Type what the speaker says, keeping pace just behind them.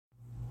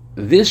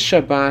this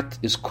Shabbat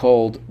is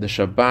called the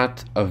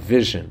Shabbat of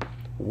Vision.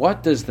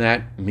 What does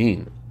that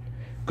mean?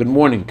 Good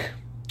morning.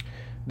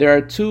 There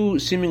are two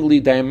seemingly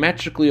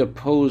diametrically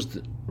opposed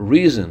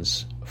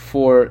reasons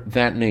for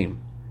that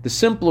name. The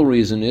simple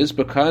reason is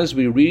because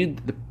we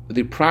read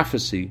the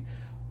prophecy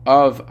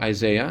of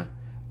Isaiah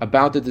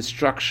about the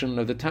destruction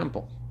of the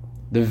temple,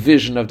 the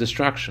vision of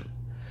destruction.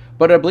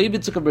 But Rabbi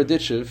Yitzchak of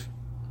Berdichev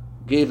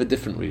gave a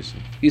different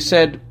reason. He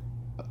said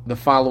the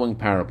following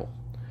parable.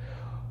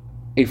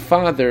 A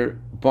father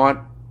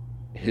bought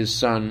his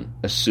son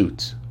a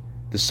suit.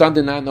 The son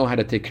did not know how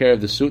to take care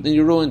of the suit, and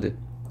he ruined it.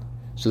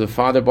 So the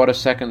father bought a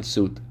second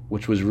suit,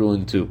 which was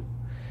ruined too.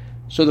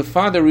 So the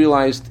father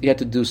realized he had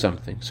to do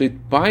something. So he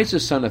buys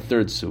his son a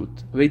third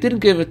suit, but he didn't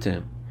give it to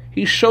him.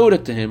 He showed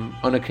it to him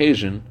on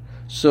occasion,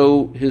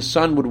 so his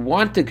son would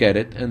want to get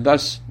it, and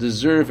thus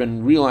deserve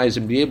and realize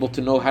and be able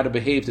to know how to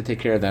behave to take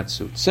care of that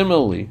suit.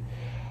 Similarly,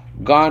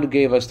 God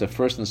gave us the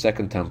first and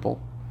second temple,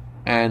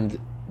 and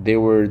they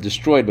were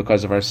destroyed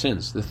because of our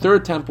sins. The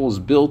third temple is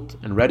built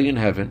and ready in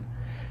heaven,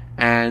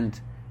 and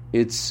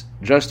it's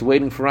just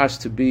waiting for us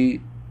to be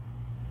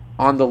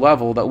on the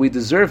level that we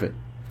deserve it.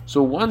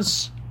 So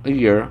once a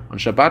year, on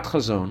Shabbat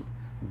Chazon,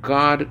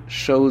 God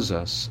shows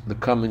us the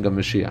coming of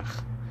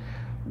Mashiach.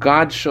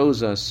 God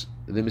shows us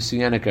the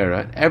Messianic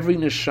era. Every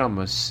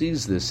neshama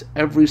sees this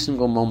every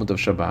single moment of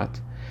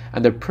Shabbat,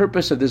 and the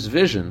purpose of this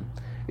vision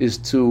is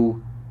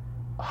to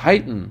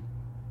heighten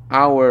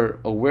our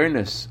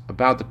awareness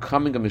about the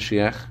coming of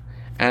Mashiach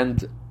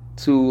and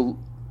to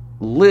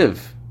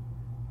live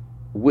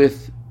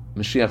with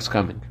Mashiach's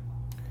coming.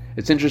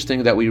 It's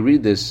interesting that we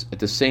read this at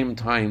the same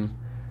time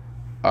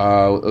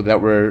that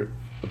we're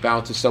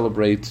about to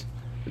celebrate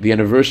the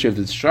anniversary of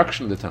the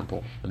destruction of the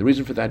temple. And the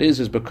reason for that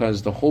is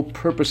because the whole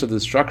purpose of the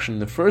destruction in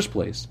the first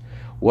place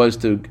was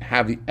to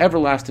have the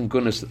everlasting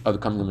goodness of the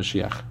coming of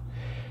Mashiach.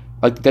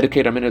 I'd like to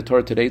dedicate our minute of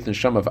Torah today to the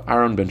neshama of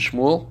Aaron ben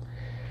Shmuel.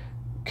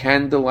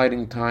 Candle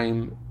lighting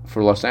time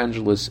for Los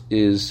Angeles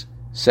is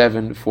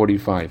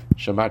 7:45.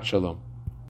 Shabbat Shalom.